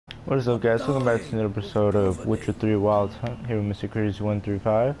What is up, guys? Welcome back to another episode of Witcher 3 Wild Hunt here with Mr. Crazy 1 through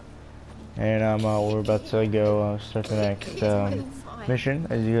 5. And we're about to go start the next mission,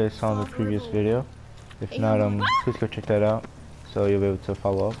 as you guys saw in the previous video. If not, please go check that out, so you'll be able to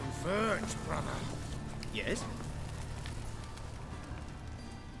follow up. Brother. Yes?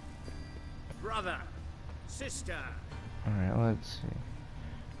 Brother. Sister. Alright, let's see.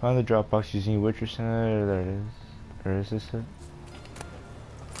 Find the Dropbox using Witcher Center. There it is. Or is this it?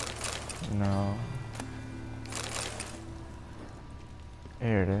 No.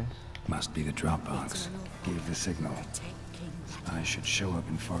 Here it is. Must be the Dropbox. Give the signal. I should show up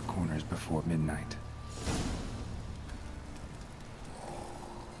in far corners before midnight.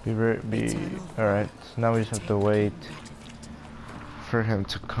 Alright, so now we just have to wait for him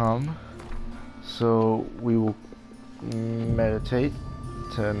to come. So we will meditate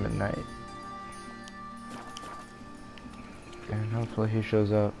to midnight. And hopefully he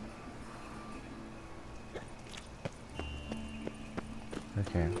shows up.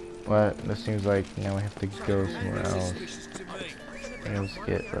 Okay, well, this seems like now we have to go somewhere else. Let's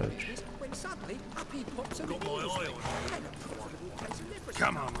get Roach.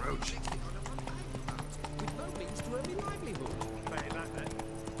 Come on, Roach.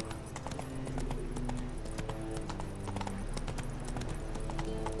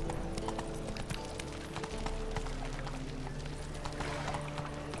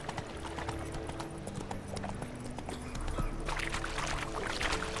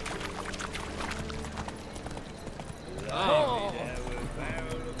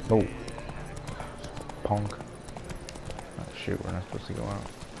 Oh, punk. Oh shoot, we're not supposed to go out.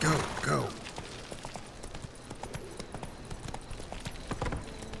 Go.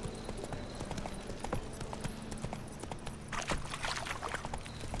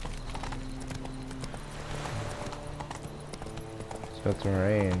 It's about to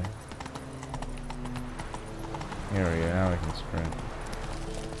rain. Here we go, now we can sprint.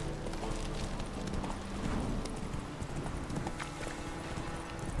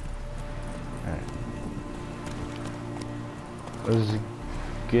 Let's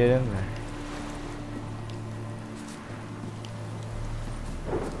get in there.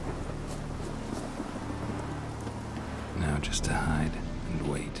 Now just to hide and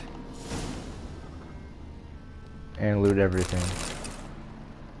wait. And loot everything.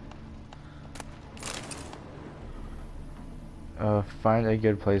 Find a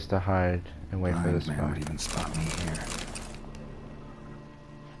good place to hide and wait for this man spot. would even spot me here.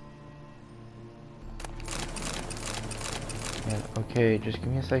 Yeah, okay, just give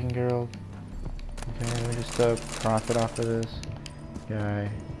me a second, girl. Okay, let me just profit off of this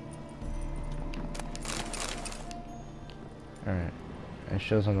guy. Alright. It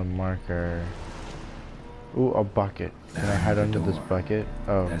shows on the marker. Ooh, a bucket. Can I hide under this bucket?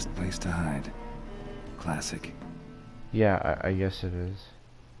 Oh. Best place to hide. Classic. Yeah, I guess it is.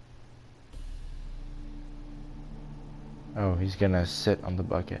 Oh, he's gonna sit on the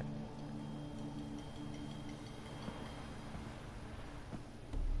bucket.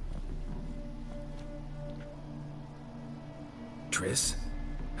 Triss?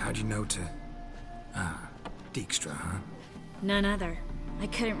 How'd you know to... Ah, Dijkstra, huh? None other. I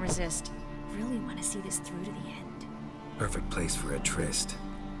couldn't resist. Really want to see this through to the end. Perfect place for a tryst.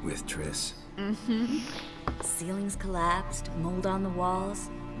 With Triss. Mm-hmm. Ceilings collapsed, mold on the walls,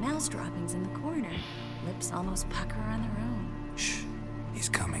 mouse droppings in the corner. Lips almost pucker on their own. Shh. He's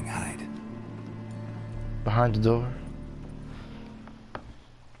coming. Hide. Behind the door.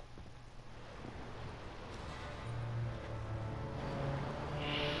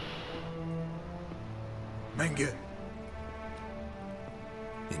 Menge.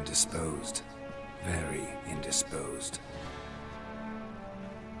 Indisposed. Very indisposed.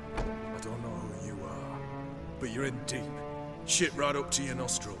 I don't know who you are, but you're in deep. Shit right up to your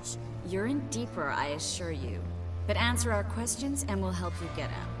nostrils. You're in deeper, I assure you. But answer our questions and we'll help you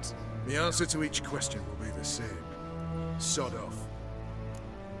get out. The answer to each question will be the same. Sod off.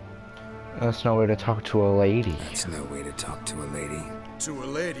 That's no way to talk to a lady. That's no way to talk to a lady. To a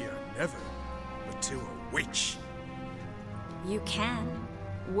lady, I never. But to a witch. You can.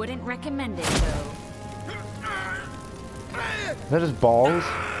 Wouldn't recommend it, though. Is that his balls?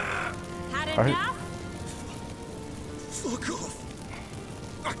 Had Are enough? Fuck off.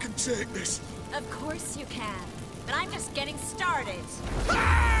 I can take this. Of course you can. But I'm just getting started.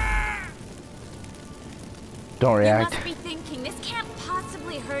 Don't You react. must be thinking, this can't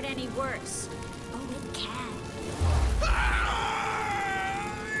possibly hurt any worse. Oh, it can.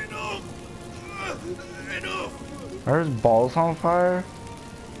 Enough! Are his balls on fire?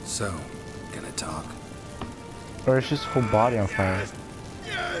 So, gonna talk? Or is his whole body on fire?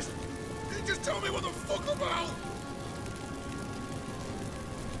 Yeah. Yes! Just tell me what the fuck about!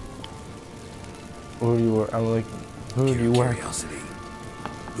 Who do you work? I'm like, who do you work? Curiosity.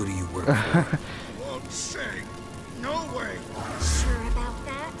 Who do you work for? Won't say. No way! Sure about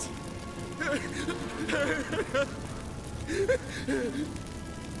that?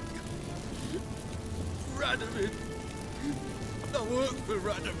 Radovid. I work for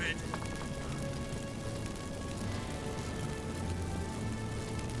Radovid.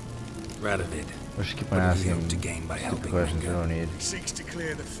 Radovid. Let's just keep on What do you asking hope to gain by helping questions we Menga? don't need. He seeks to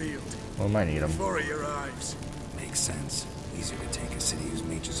clear the field Well, we might need them. before he arrives. Makes sense. Easier to take a city whose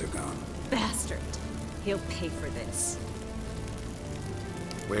mages are gone. Bastard. He'll pay for this.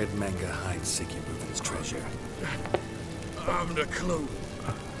 Where'd Menga hide Sikiruvin's treasure? I haven't a clue.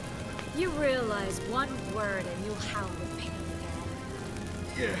 You realize one word and you'll howl with pain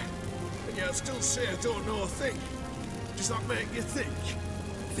again. Yeah, and yet I still say I don't know a thing. Does that make you think?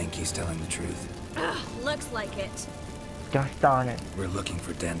 Think he's telling the truth? Ugh, looks like it. Gosh darn it. We're looking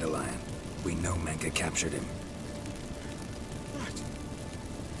for Dandelion. We know Menga captured him. Right.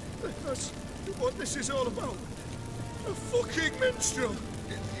 That's what this is all about. A fucking minstrel.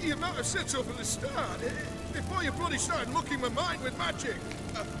 You might have said so from the start. Before you bloody started mucking my mind with magic.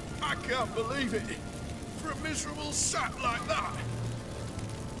 I can't believe it. For a miserable sap like that.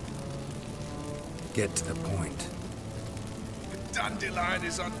 Get to the point. Dandelion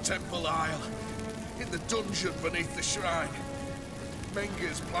is on Temple Isle, in the dungeon beneath the shrine.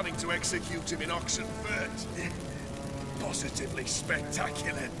 Menga's planning to execute him in Oxenfurt. Positively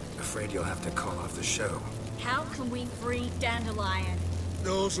spectacular. Afraid you'll have to call off the show. How can we free Dandelion?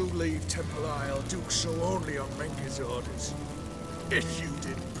 Those who leave Temple Isle do so only on Menga's orders. Issued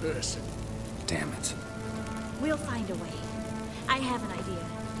in person. Damn it. We'll find a way. I have an idea.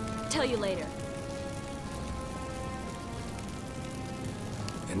 Tell you later.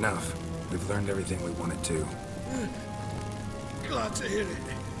 Enough. We've learned everything we wanted to. Glad to hear it.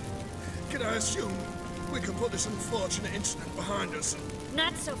 Can I assume we can put this unfortunate incident behind us?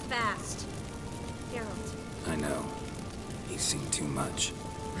 Not so fast. Geralt. I know. He's seen too much.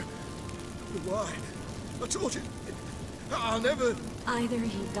 Why? I told you. I'll never... Either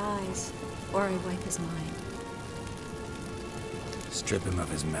he dies, or I wipe his mind. Strip him of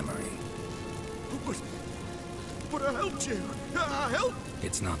his memory. But I helped you. I helped.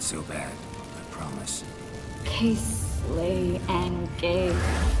 It's not so bad, I promise. Case, lay, and gay.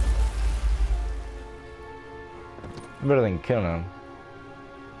 Better than killing him.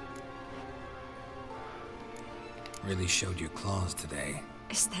 Really showed your claws today.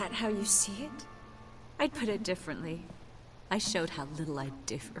 Is that how you see it? I'd put it differently. I showed how little I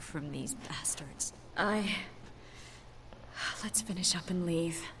differ from these bastards. Let's finish up and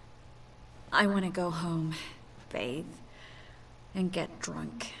leave. I want to go home, bathe, and get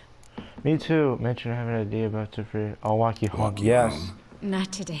drunk. Me too. Mention I have an idea about to free. I'll walk you home. Walk you Yes. home?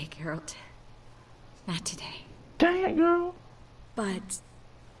 Not today, Geralt. Not today. Dang it, girl. But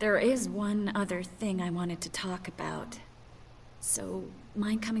there is one other thing I wanted to talk about. So,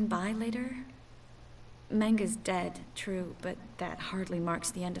 mind coming by later? Menga's dead, true, but that hardly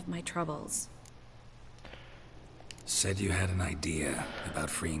marks the end of my troubles. Said you had an idea about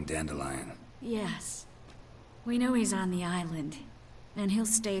freeing Dandelion. Yes. We know he's on the island, and he'll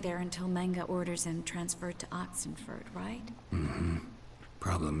stay there until Menga orders him transferred to Oxenfurt, right? Mm-hmm.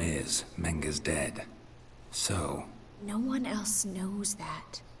 Problem is, Menga's dead. So... No one else knows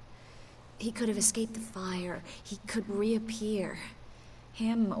that. He could have escaped the fire. He could reappear.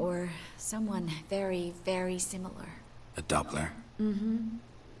 Him or someone very, very similar. a Doppler? Mm-hmm.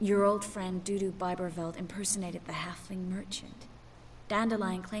 Your old friend Dudu Biberveld impersonated the halfling merchant.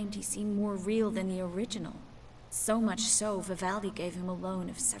 Dandelion claimed he seemed more real than the original. So much so, Vivaldi gave him a loan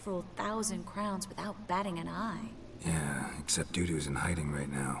of several thousand crowns without batting an eye. Yeah, except Dudu's in hiding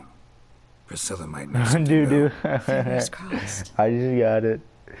right now. Priscilla might know something. Dudu. Fingers crossed. I just got it.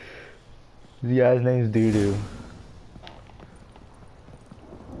 The guy's name's Dudu.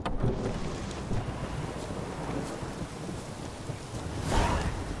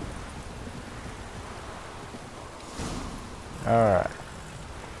 Alright.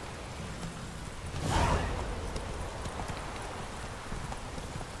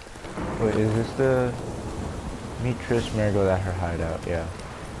 Wait, is this the meet Trish Marigold at her hideout? Yeah.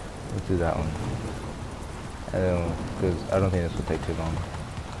 Let's do that one. Because I don't think this will take too long.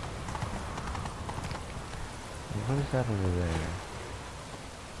 What is that over there?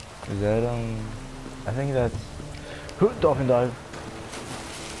 Is that, I think that's... Dolphin dive!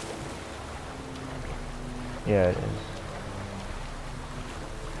 Yeah, it is.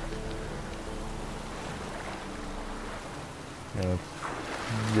 Yeah,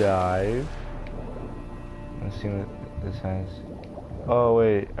 let's... dive. Let's see what this has. Oh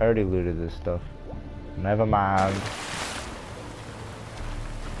wait, I already looted this stuff. Never mind.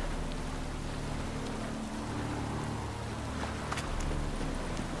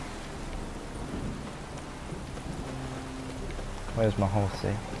 Where's my whole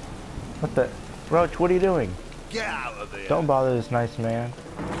thing? What the? Roach, what are you doing? Get out of there! Don't bother this nice man.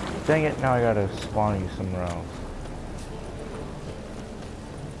 Dang it, now I gotta spawn you somewhere else.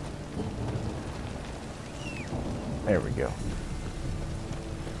 There we go.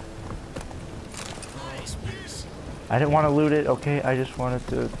 I didn't want to loot it, okay? I just wanted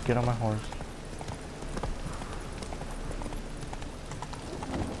to get on my horse.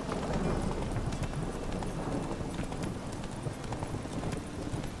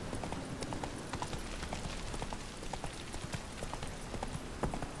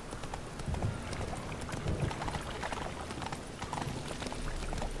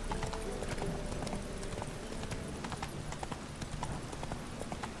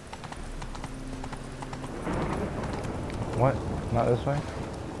 What? Not this way?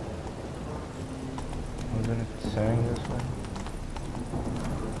 Wasn't it saying this way?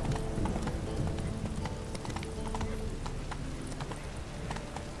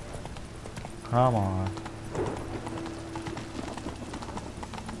 Come on.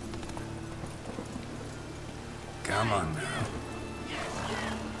 Come on now.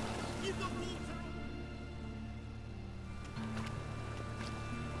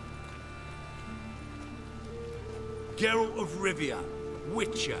 Geralt of Rivia,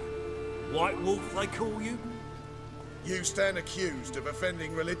 Witcher. White Wolf, they call you? You stand accused of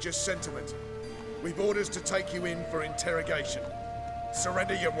offending religious sentiment. We've orders to take you in for interrogation.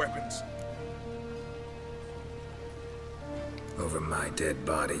 Surrender your weapons. Over my dead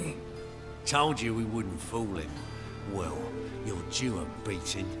body. Told you we wouldn't fool him. Well, you're due a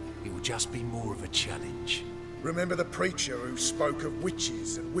beating. It will just be more of a challenge. Remember the preacher who spoke of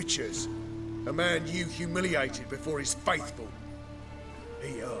witches and witchers? A man you humiliated before his faithful.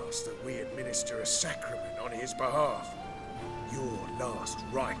 He asked that we administer a sacrament on his behalf. Your last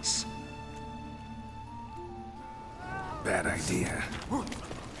rites. Bad idea. Oh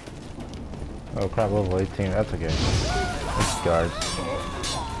crap, level 18, that's okay. That's guards.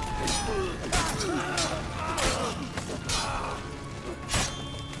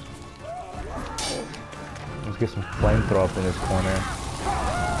 Let's get some flamethrower up in this corner.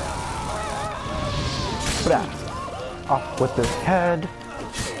 Off with his head.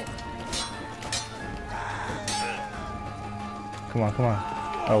 Come on, come on.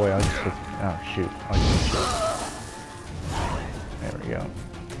 Oh wait, I'll just hit. Oh shoot. I'll just shoot. There we go.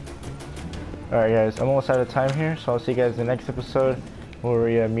 Alright guys, I'm almost out of time here, so I'll see you guys in the next episode where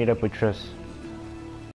we meet up with Triss.